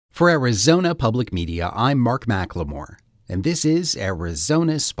For Arizona Public Media, I'm Mark McLemore, and this is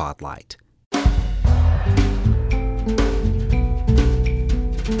Arizona Spotlight.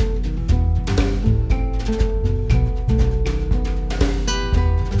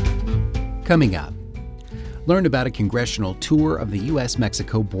 Coming up, learn about a congressional tour of the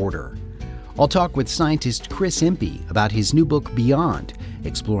U.S.-Mexico border. I'll talk with scientist Chris Impey about his new book, Beyond,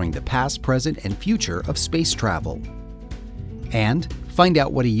 exploring the past, present, and future of space travel. And find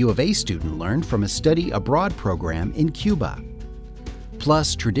out what a U of A student learned from a study abroad program in Cuba.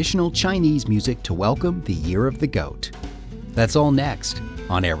 Plus, traditional Chinese music to welcome the Year of the Goat. That's all next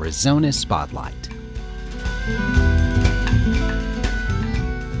on Arizona Spotlight.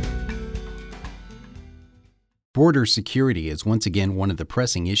 Border security is once again one of the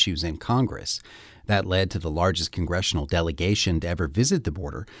pressing issues in Congress. That led to the largest congressional delegation to ever visit the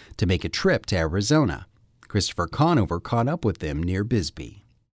border to make a trip to Arizona. Christopher Conover caught up with them near Bisbee.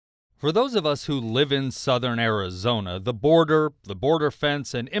 For those of us who live in southern Arizona, the border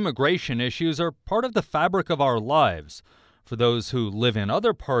fence, and immigration issues are part of the fabric of our lives. For those who live in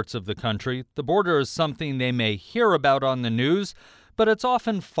other parts of the country, the border is something they may hear about on the news, but it's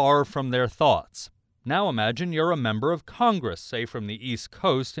often far from their thoughts. Now imagine you're a member of Congress, say from the East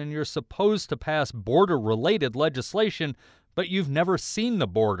Coast, and you're supposed to pass border-related legislation, but you've never seen the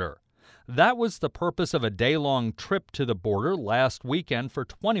border. That was the purpose of a day-long trip to the border last weekend for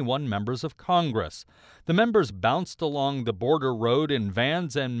 21 members of Congress. The members bounced along the border road in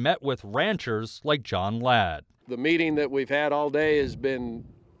vans and met with ranchers like John Ladd. The meeting that we've had all day has been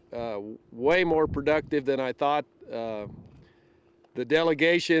way more productive than I thought. The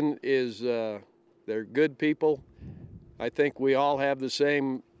delegation is, they're good people. I think we all have the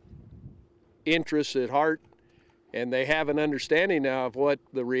same interests at heart. And they have an understanding now of what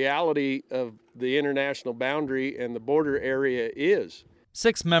the reality of the international boundary and the border area is.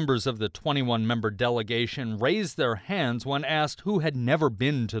 6 members of the 21-member delegation raised their hands when asked who had never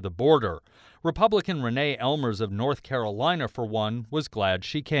been to the border. Republican Renee Elmers of North Carolina, for one, was glad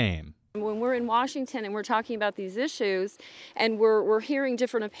she came. When we're in Washington and we're talking about these issues and we're hearing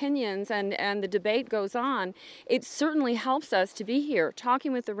different opinions and the debate goes on, it certainly helps us to be here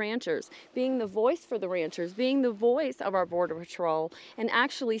talking with the ranchers, being the voice for the ranchers, being the voice of our Border Patrol, and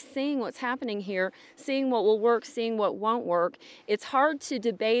actually seeing what's happening here, seeing what will work, seeing what won't work. It's hard to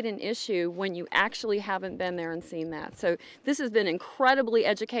debate an issue when you actually haven't been there and seen that. So this has been incredibly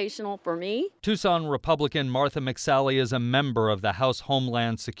educational for me. Tucson Republican Martha McSally is a member of the House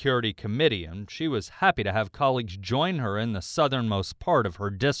Homeland Security Committee, and she was happy to have colleagues join her in the southernmost part of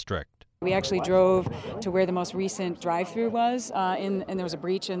her district. We actually drove to where the most recent drive-through was, and there was a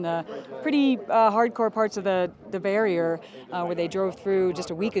breach in the pretty hardcore parts of the barrier where they drove through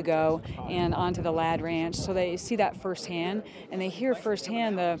just a week ago and onto the Ladd Ranch. So they see that firsthand, and they hear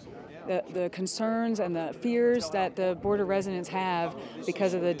firsthand the concerns and the fears that the border residents have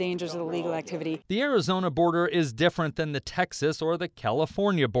because of the dangers of the illegal activity. The Arizona border is different than the Texas or the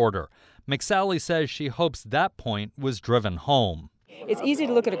California border. McSally says she hopes that point was driven home. It's easy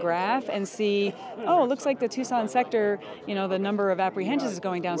to look at a graph and see, oh, it looks like the Tucson sector, the number of apprehensions is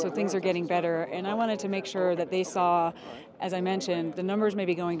going down, so things are getting better. And I wanted to make sure that they saw, as I mentioned, the numbers may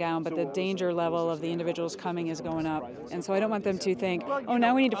be going down, but the danger level of the individuals coming is going up. And so I don't want them to think, oh,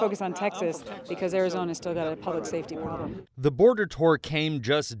 now we need to focus on Texas because Arizona's still got a public safety problem. The border tour came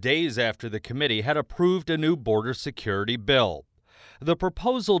just days after the committee had approved a new border security bill. The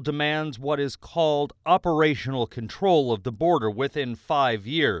proposal demands what is called operational control of the border within 5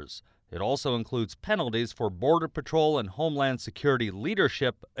 years. It also includes penalties for Border Patrol and Homeland Security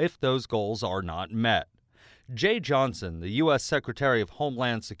leadership if those goals are not met. Jay Johnson, the U.S. Secretary of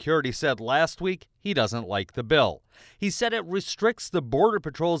Homeland Security, said last week he doesn't like the bill. He said it restricts the Border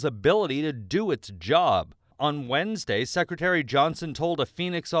Patrol's ability to do its job. On Wednesday, Secretary Johnson told a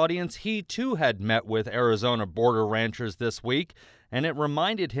Phoenix audience he too had met with Arizona border ranchers this week, and it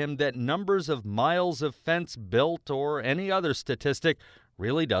reminded him that numbers of miles of fence built or any other statistic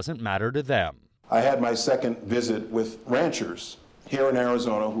really doesn't matter to them. I had my second visit with ranchers here in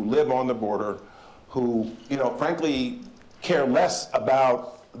Arizona who live on the border, who, frankly, care less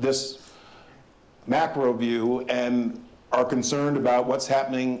about this macro view and are concerned about what's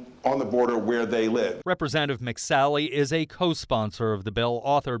happening on the border where they live. Representative McSally is a co-sponsor of the bill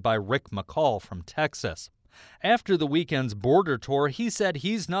authored by Rick McCall from Texas. After the weekend's border tour, he said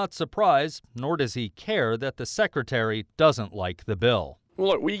he's not surprised, nor does he care, that the secretary doesn't like the bill. Well,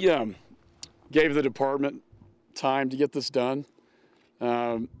 look, we gave the department time to get this done.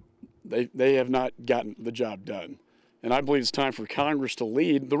 They have not gotten the job done. And I believe it's time for Congress to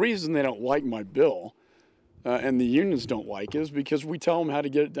lead. The reason they don't like my bill and the unions don't like is because we tell them how to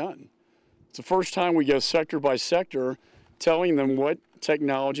get it done. It's the first time we go sector by sector, telling them what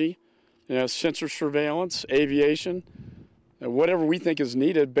technology, sensor surveillance, aviation, whatever we think is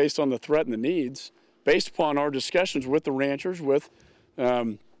needed based on the threat and the needs, based upon our discussions with the ranchers, with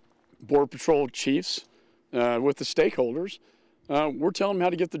Border Patrol chiefs, with the stakeholders. We're telling them how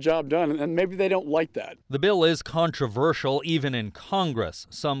to get the job done, and maybe they don't like that. The bill is controversial even in Congress.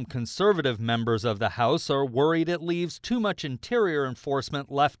 Some conservative members of the House are worried it leaves too much interior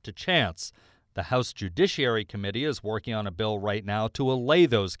enforcement left to chance. The House Judiciary Committee is working on a bill right now to allay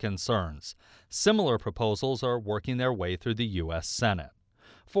those concerns. Similar proposals are working their way through the U.S. Senate.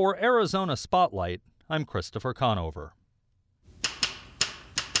 For Arizona Spotlight, I'm Christopher Conover.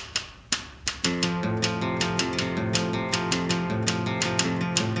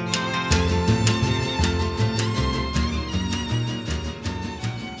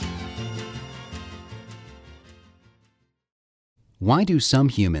 Why do some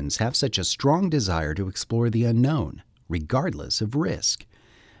humans have such a strong desire to explore the unknown, regardless of risk?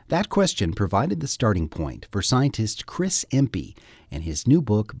 That question provided the starting point for scientist Chris Impey and his new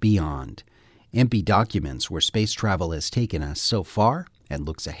book, Beyond. Impey documents where space travel has taken us so far and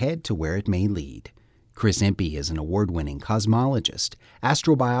looks ahead to where it may lead. Chris Impey is an award-winning cosmologist,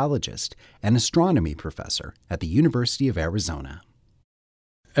 astrobiologist, and astronomy professor at the University of Arizona.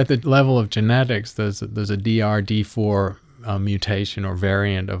 At the level of genetics, there's a DR-D4 mutation or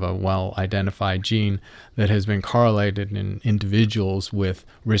variant of a well-identified gene that has been correlated in individuals with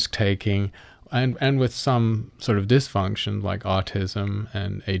risk-taking and with some sort of dysfunction like autism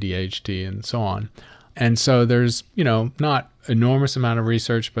and ADHD and so on. And so there's, not enormous amount of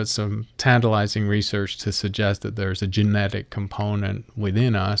research, but some tantalizing research to suggest that there's a genetic component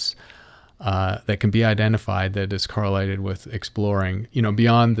within us that can be identified that is correlated with exploring,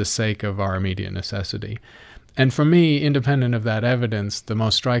 beyond the sake of our immediate necessity. And for me, independent of that evidence, the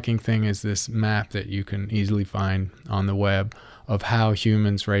most striking thing is this map that you can easily find on the web of how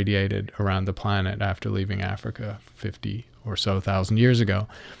humans radiated around the planet after leaving Africa 50 or so thousand years ago.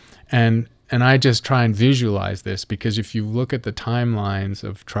 And I just try and visualize this because if you look at the timelines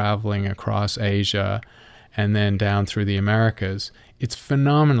of traveling across Asia and then down through the Americas, it's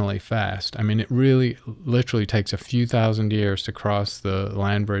phenomenally fast. I mean, it really literally takes a few thousand years to cross the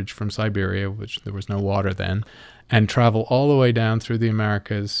land bridge from Siberia, which there was no water then, and travel all the way down through the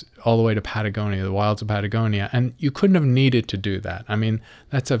Americas, all the way to Patagonia, the wilds of Patagonia. And you couldn't have needed to do that. I mean,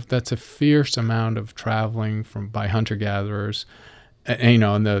 that's a fierce amount of traveling by hunter-gatherers. And,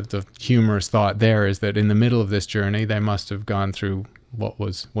 and the humorous thought there is that in the middle of this journey, they must have gone through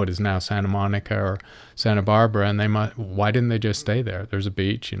what is now Santa Monica or Santa Barbara, and why didn't they just stay there? There's a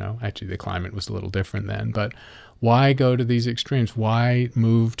beach, Actually, the climate was a little different then, but why go to these extremes? Why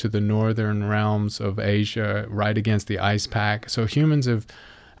move to the northern realms of Asia right against the ice pack? So humans have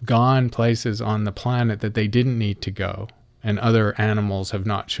gone places on the planet that they didn't need to go, and other animals have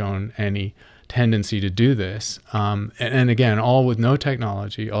not shown any tendency to do this. And again, all with no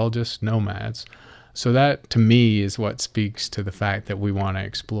technology, all just nomads. So that, to me, is what speaks to the fact that we want to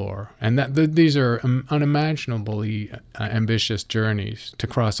explore. And that these are unimaginably ambitious journeys to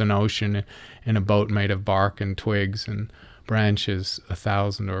cross an ocean in a boat made of bark and twigs and branches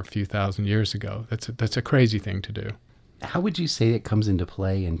 1,000 or a few thousand years ago. That's a crazy thing to do. How would you say it comes into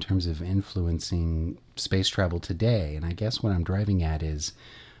play in terms of influencing space travel today? And I guess what I'm driving at is,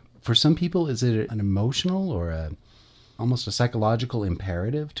 for some people, is it an emotional or almost a psychological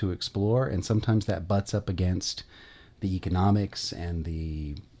imperative to explore, and sometimes that butts up against the economics and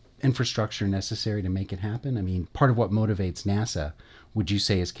the infrastructure necessary to make it happen? I mean, part of what motivates NASA, would you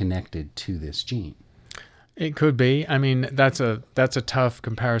say, is connected to this gene? It could be. I mean, that's a tough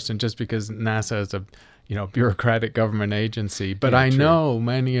comparison just because NASA is a bureaucratic government agency. But I know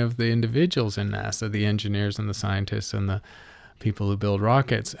many of the individuals in NASA, the engineers and the scientists and the people who build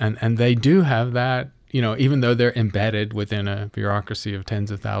rockets, and they do have that. Even though they're embedded within a bureaucracy of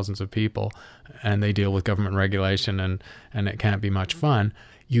tens of thousands of people and they deal with government regulation and it can't be much fun,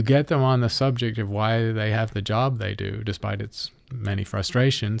 you get them on the subject of why they have the job they do, despite its many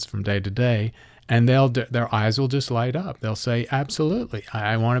frustrations from day to day, and their eyes will just light up. They'll say, absolutely,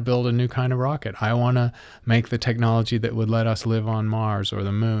 I want to build a new kind of rocket. I want to make the technology that would let us live on Mars or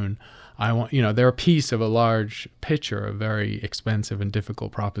the moon. They're a piece of a large picture, a very expensive and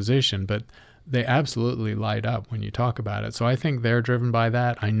difficult proposition, but they absolutely light up when you talk about it. So I think they're driven by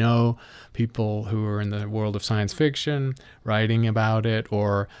that. I know people who are in the world of science fiction writing about it,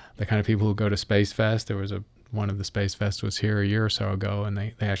 or the kind of people who go to Space Fest. There was one of the Space Fest was here a year or so ago, and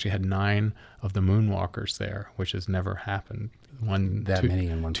they actually had 9 of the moonwalkers there, which has never happened many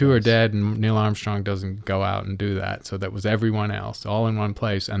in one two place. are dead, and Neil Armstrong doesn't go out and do that. So that was everyone else, all in one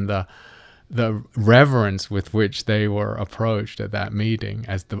place. And the reverence with which they were approached at that meeting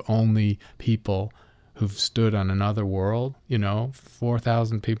as the only people who've stood on another world,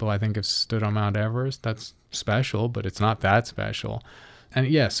 4,000 people I think have stood on Mount Everest. That's special, but it's not that special.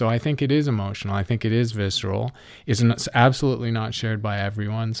 And so I think it is emotional. I think it is visceral. It's absolutely not shared by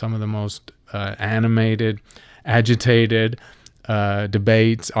everyone. Some of the most animated, agitated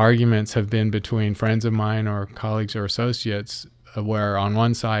debates, arguments have been between friends of mine or colleagues or associates, where on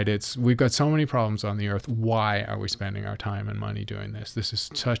one side it's, we've got so many problems on the earth. Why are we spending our time and money doing this? This is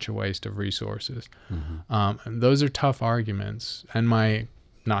such a waste of resources. And those are tough arguments. And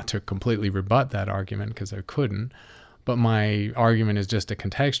not to completely rebut that argument, because I couldn't, but my argument is just a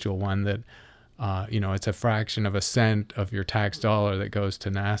contextual one that, it's a fraction of a cent of your tax dollar that goes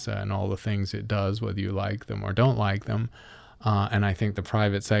to NASA and all the things it does, whether you like them or don't like them. And I think the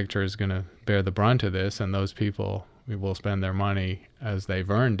private sector is going to bear the brunt of this, and those people will spend their money as they've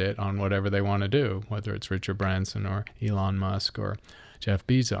earned it on whatever they want to do, whether it's Richard Branson or Elon Musk or Jeff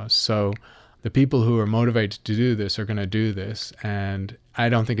Bezos. So the people who are motivated to do this are going to do this, and I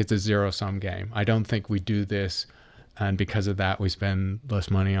don't think it's a zero-sum game. I don't think we do this and because of that we spend less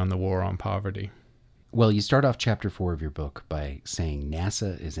money on the war on poverty. Well, you start off chapter 4 of your book by saying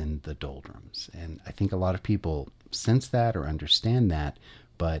NASA is in the doldrums, and I think a lot of people sense that or understand that,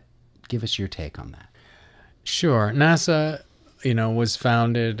 but give us your take on that. Sure. NASA, was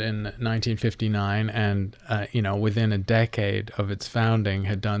founded in 1959 and, within a decade of its founding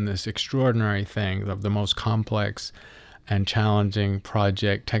had done this extraordinary thing, of the most complex and challenging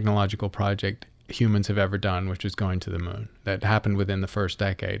technological project humans have ever done, which is going to the moon. That happened within the first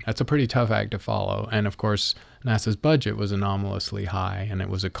decade. That's a pretty tough act to follow. And of course, NASA's budget was anomalously high, and it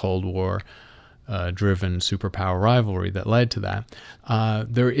was a Cold War driven superpower rivalry that led to that.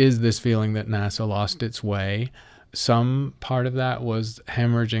 There is this feeling that NASA lost its way. Some part of that was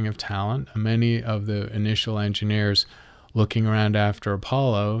hemorrhaging of talent. Many of the initial engineers looking around after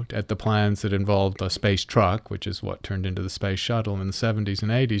Apollo at the plans that involved a space truck, which is what turned into the space shuttle in the 70s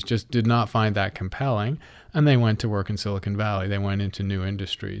and 80s, just did not find that compelling, and they went to work in Silicon Valley. They went into new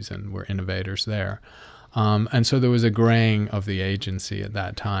industries and were innovators there. And so there was a graying of the agency at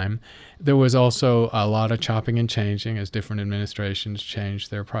that time. There was also a lot of chopping and changing as different administrations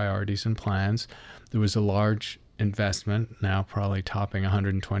changed their priorities and plans. There was a large investment, now probably topping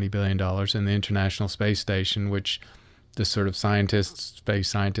 $120 billion, in the International Space Station, which the sort of space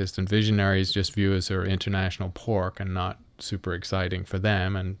scientists and visionaries just view as their international pork and not super exciting for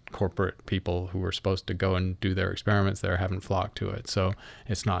them, and corporate people who were supposed to go and do their experiments there haven't flocked to it. So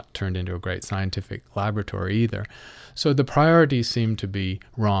it's not turned into a great scientific laboratory either. So the priorities seem to be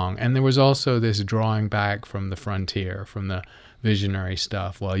wrong. And there was also this drawing back from the frontier, from the visionary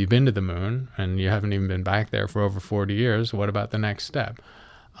stuff. Well, you've been to the moon and you haven't even been back there for over 40 years. What about the next step?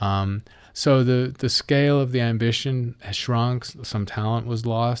 So the scale of the ambition has shrunk. Some talent was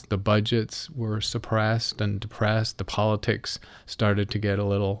lost. The budgets were suppressed and depressed. The politics started to get a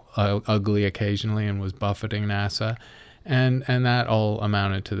little ugly occasionally and was buffeting NASA. And that all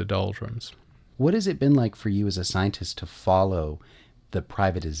amounted to the doldrums. What has it been like for you as a scientist to follow the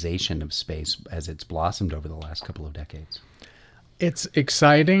privatization of space as it's blossomed over the last couple of decades? It's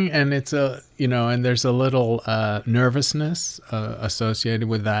exciting, and it's and there's a little nervousness associated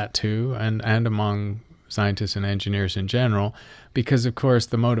with that too, and among scientists and engineers in general, because of course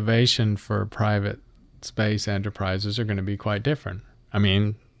the motivation for private space enterprises are going to be quite different. I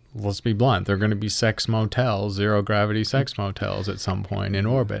mean, let's be blunt, they're going to be sex motels, zero gravity sex motels at some point in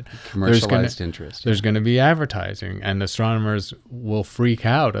orbit. Commercialized interest. There's going to be advertising, and astronomers will freak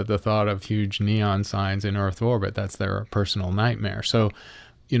out at the thought of huge neon signs in Earth orbit. That's their personal nightmare. So,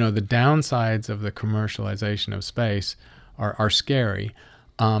 the downsides of the commercialization of space are scary,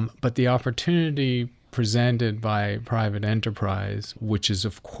 but the opportunity presented by private enterprise, which is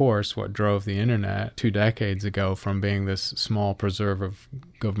of course what drove the internet 2 decades ago from being this small preserve of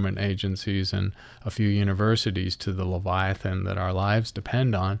government agencies and a few universities to the Leviathan that our lives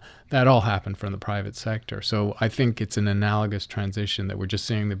depend on, that all happened from the private sector. So I think it's an analogous transition that we're just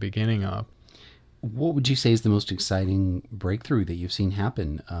seeing the beginning of. What would you say is the most exciting breakthrough that you've seen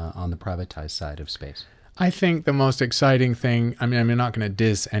happen on the privatized side of space? I think the most exciting thing, I'm not going to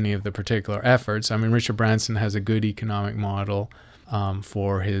diss any of the particular efforts. Richard Branson has a good economic model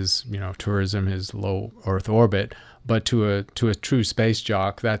for his, tourism, his low Earth orbit, but to a true space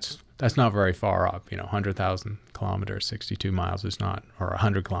jock, that's not very far up. 100,000 kilometers, 62 miles is not, or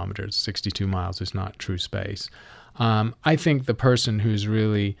 100 kilometers, 62 miles is not true space. I think the person who's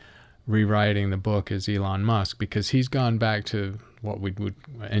really rewriting the book is Elon Musk, because he's gone back to what would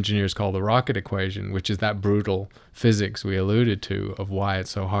engineers call the rocket equation, which is that brutal physics we alluded to of why it's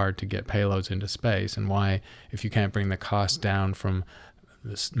so hard to get payloads into space, and why if you can't bring the cost down from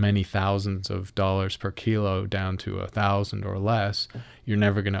this many thousands of dollars per kilo down to 1,000 or less, you're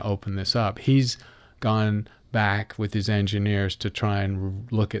never going to open this up. He's gone back with his engineers to try and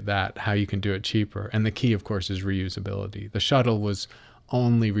look at that, how you can do it cheaper. And the key, of course, is reusability. The shuttle was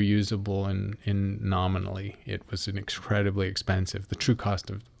only reusable in nominally. It was incredibly expensive. The true cost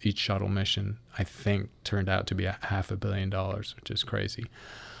of each shuttle mission, I think, turned out to be $500 million, which is crazy.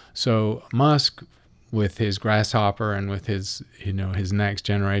 So Musk, with his Grasshopper and with his next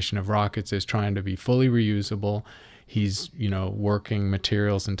generation of rockets, is trying to be fully reusable. He's working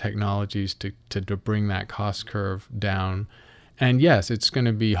materials and technologies to bring that cost curve down. And yes, it's going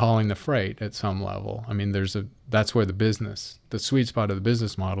to be hauling the freight at some level. I mean, that's where the sweet spot of the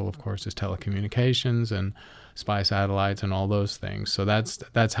business model, of course, is telecommunications and spy satellites and all those things. So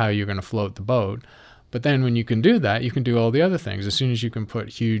that's how you're going to float the boat. But then when you can do that, you can do all the other things. As soon as you can put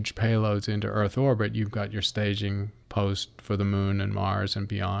huge payloads into Earth orbit, you've got your staging post for the moon and Mars and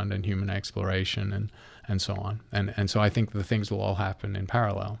beyond, and human exploration and so on. And so I think the things will all happen in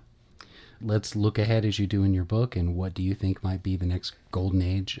parallel. Let's look ahead as you do in your book, and what do you think might be the next golden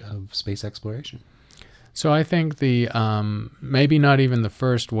age of space exploration? So I think the maybe not even the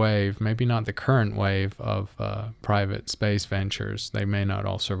first wave, maybe not the current wave of private space ventures. They may not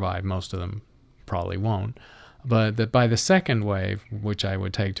all survive. Most of them probably won't. But that by the second wave, which I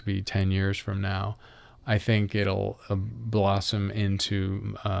would take to be 10 years from now, I think it'll blossom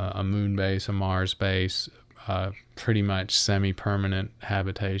into a moon base, a Mars base, pretty much semi-permanent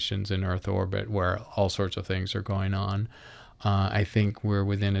habitations in Earth orbit where all sorts of things are going on. I think we're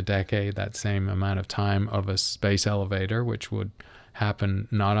within a decade, that same amount of time, of a space elevator, which would happen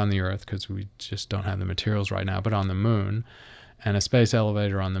not on the Earth because we just don't have the materials right now, but on the moon. And a space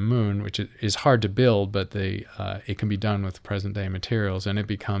elevator on the moon, which is hard to build, but it can be done with present-day materials, and it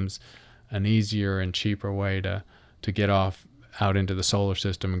becomes an easier and cheaper way to get out into the solar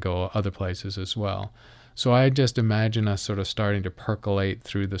system and go other places as well. So I just imagine us sort of starting to percolate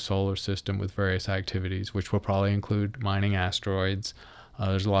through the solar system with various activities, which will probably include mining asteroids.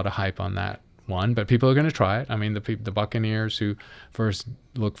 There's a lot of hype on that one, but people are going to try it. I mean, the buccaneers who first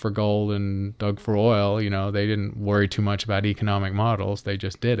looked for gold and dug for oil, they didn't worry too much about economic models. They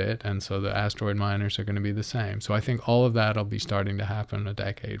just did it. And so the asteroid miners are going to be the same. So I think all of that will be starting to happen a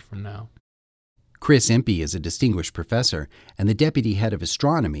decade from now. Chris Impey is a distinguished professor and the deputy head of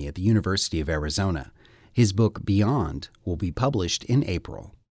astronomy at the University of Arizona. His book, Beyond, will be published in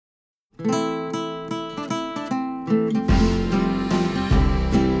April.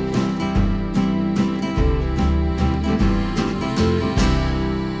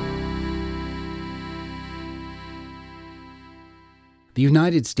 The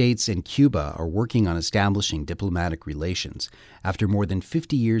United States and Cuba are working on establishing diplomatic relations after more than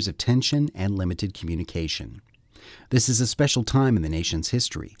 50 years of tension and limited communication. This is a special time in the nation's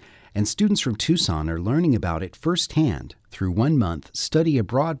history, and students from Tucson are learning about it firsthand through 1-month study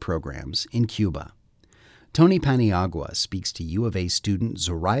abroad programs in Cuba. Tony Paniagua speaks to U of A student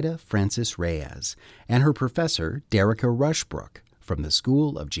Zoraida Francis Reyes and her professor, Derica Rushbrook, from the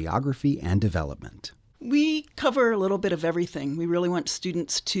School of Geography and Development. We cover a little bit of everything. We really want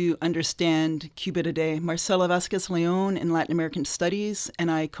students to understand Cuba today. Marcela Vasquez-Leon in Latin American Studies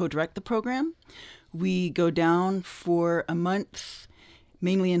and I co-direct the program. We go down for a month,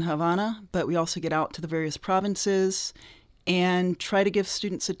 mainly in Havana, but we also get out to the various provinces and try to give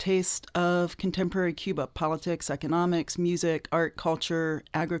students a taste of contemporary Cuba: politics, economics, music, art, culture,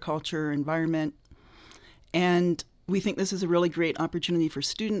 agriculture, environment. And we think this is a really great opportunity for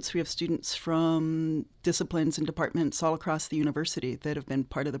students. We have students from disciplines and departments all across the university that have been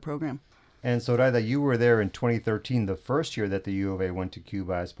part of the program. And Zoraida, you were there in 2013, the first year that the U of A went to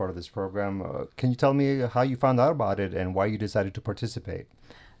Cuba as part of this program. Can you tell me how you found out about it and why you decided to participate?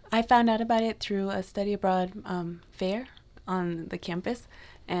 I found out about it through a study abroad fair on the campus,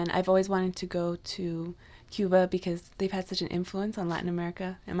 and I've always wanted to go to Cuba because they've had such an influence on Latin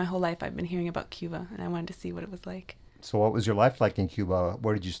America, and my whole life I've been hearing about Cuba, and I wanted to see what it was like. So what was your life like in Cuba?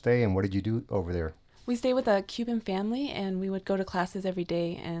 Where did you stay and what did you do over there? We stayed with a Cuban family, and we would go to classes every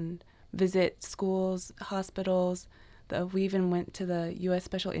day and visit schools, hospitals. We even went to the U.S.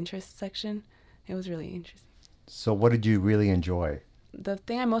 Special Interest section. It was really interesting. So what did you really enjoy? The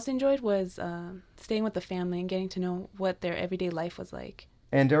thing I most enjoyed was staying with the family and getting to know what their everyday life was like.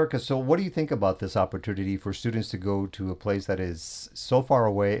 And Derica, so what do you think about this opportunity for students to go to a place that is so far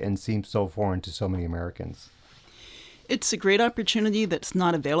away and seems so foreign to so many Americans? It's a great opportunity that's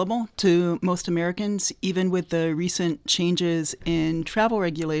not available to most Americans. Even with the recent changes in travel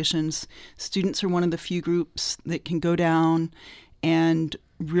regulations, students are one of the few groups that can go down and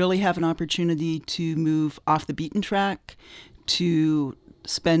really have an opportunity to move off the beaten track, to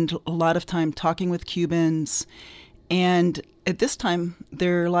spend a lot of time talking with Cubans. And at this time,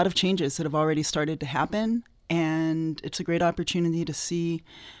 there are a lot of changes that have already started to happen, and it's a great opportunity to see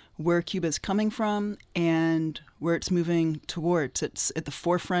where Cuba is coming from and where it's moving towards. It's at the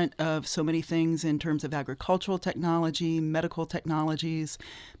forefront of so many things in terms of agricultural technology, medical technologies,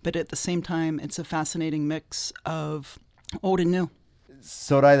 but at the same time, it's a fascinating mix of old and new.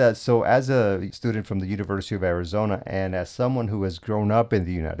 Zoraida, so as a student from the University of Arizona and as someone who has grown up in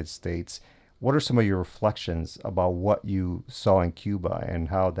the United States, what are some of your reflections about what you saw in Cuba and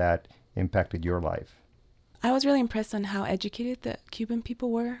how that impacted your life? I was really impressed on how educated the Cuban people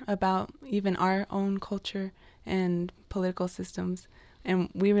were about even our own culture and political systems. And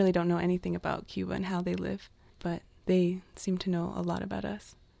we really don't know anything about Cuba and how they live, but they seem to know a lot about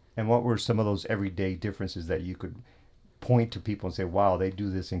us. And what were some of those everyday differences that you could point to people and say, wow, they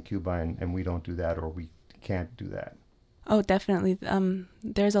do this in Cuba and we don't do that, or we can't do that? Oh, definitely.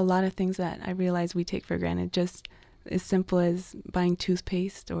 There's a lot of things that I realize we take for granted, just as simple as buying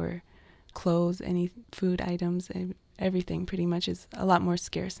toothpaste or clothes, any food items, everything pretty much is a lot more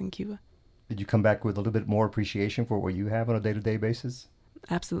scarce in Cuba. Did you come back with a little bit more appreciation for what you have on a day-to-day basis?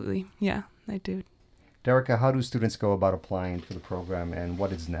 Absolutely. Yeah, I do. Derica, how do students go about applying for the program and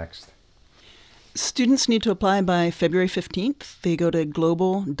what is next? Students need to apply by February 15th. They go to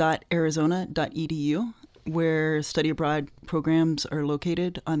global.arizona.edu, where study abroad programs are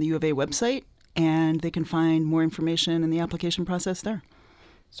located on the U of A website, and they can find more information in the application process there.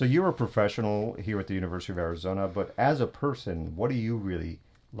 So you're a professional here at the University of Arizona, but as a person, what do you really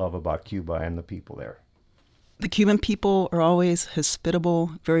love about Cuba and the people there? The Cuban people are always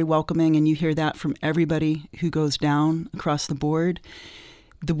hospitable, very welcoming, and you hear that from everybody who goes down across the board.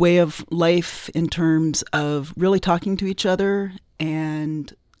 The way of life in terms of really talking to each other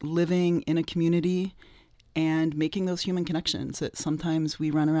and living in a community and making those human connections that sometimes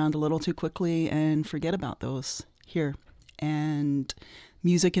we run around a little too quickly and forget about those here. And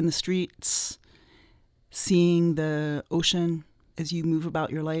music in the streets, seeing the ocean as you move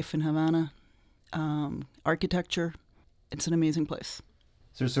about your life in Havana, architecture, it's an amazing place.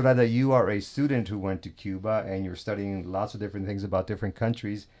 So Zoraida, you are a student who went to Cuba and you're studying lots of different things about different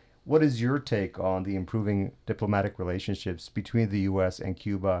countries. What is your take on the improving diplomatic relationships between the U.S. and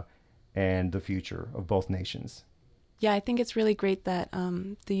Cuba and the future of both nations? Yeah, I think it's really great that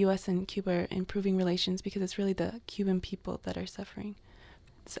the U.S. and Cuba are improving relations, because it's really the Cuban people that are suffering,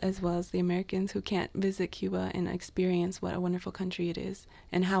 as well as the Americans who can't visit Cuba and experience what a wonderful country it is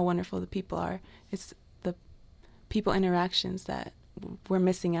and how wonderful the people are. It's the people interactions that we're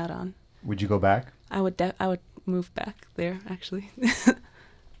missing out on. Would you go back? I would move back there, actually.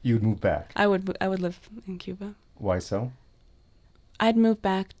 You would move back? I would live in Cuba. Why so? I'd move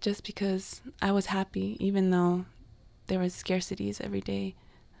back just because I was happy, even though there was scarcities every day.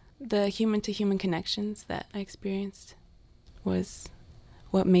 The human-to-human connections that I experienced was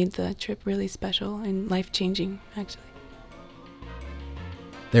what made the trip really special and life-changing, actually.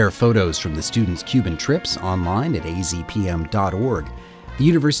 There are photos from the students' Cuban trips online at azpm.org. The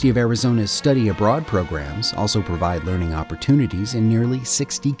University of Arizona's study abroad programs also provide learning opportunities in nearly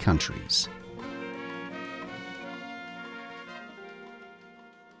 60 countries.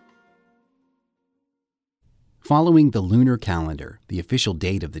 Following the lunar calendar, the official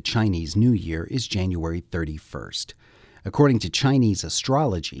date of the Chinese New Year is January 31st. According to Chinese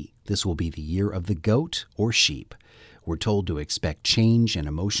astrology, this will be the year of the goat or sheep. We're told to expect change and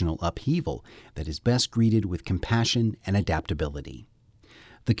emotional upheaval that is best greeted with compassion and adaptability.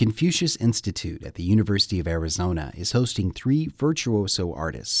 The Confucius Institute at the University of Arizona is hosting 3 virtuoso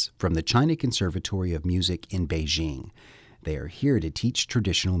artists from the China Conservatory of Music in Beijing. They are here to teach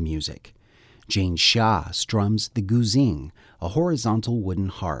traditional music. Jane Xia strums the guzheng, a horizontal wooden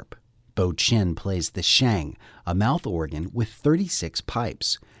harp. Bo Chen plays the shang, a mouth organ with 36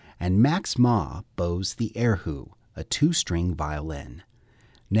 pipes. And Max Ma bows the erhu, a 2-string violin.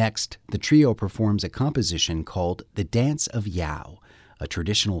 Next, the trio performs a composition called The Dance of Yao, a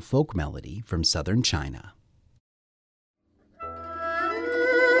traditional folk melody from southern China.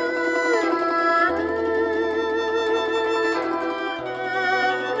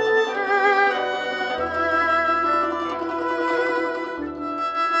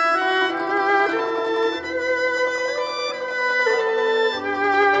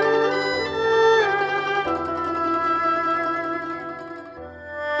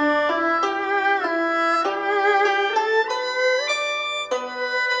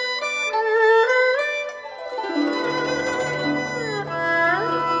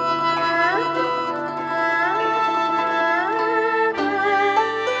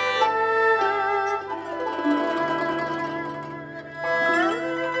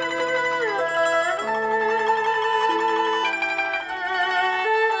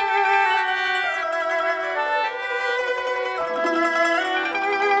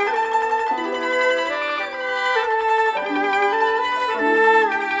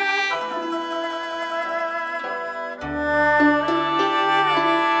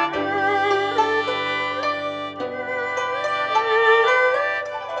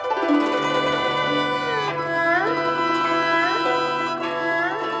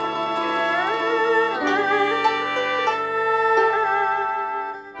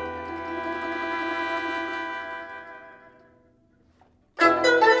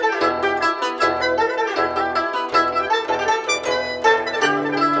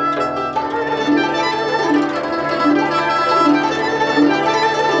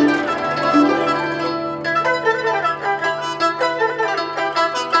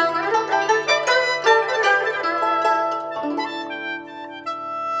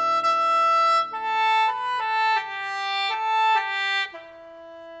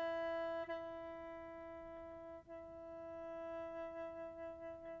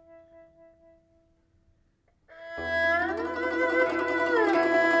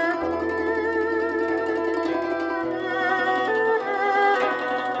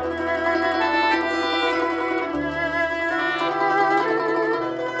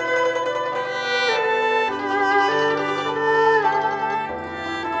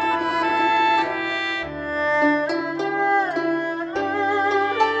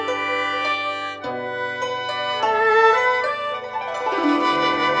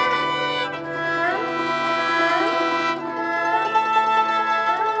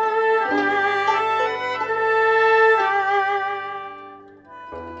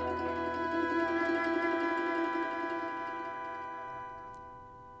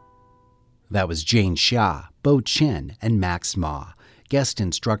 That was Jane Xia, Bo Chen, and Max Ma, guest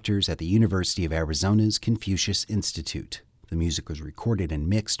instructors at the University of Arizona's Confucius Institute. The music was recorded and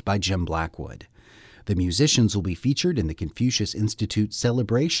mixed by Jim Blackwood. The musicians will be featured in the Confucius Institute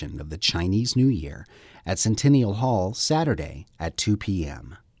celebration of the Chinese New Year at Centennial Hall Saturday at 2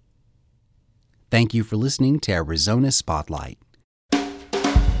 p.m. Thank you for listening to Arizona Spotlight.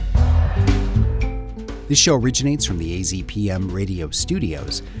 This show originates from the AZPM radio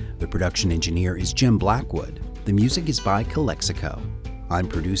studios. The production engineer is Jim Blackwood. The music is by Calexico. I'm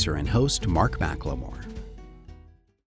producer and host Mark McLemore.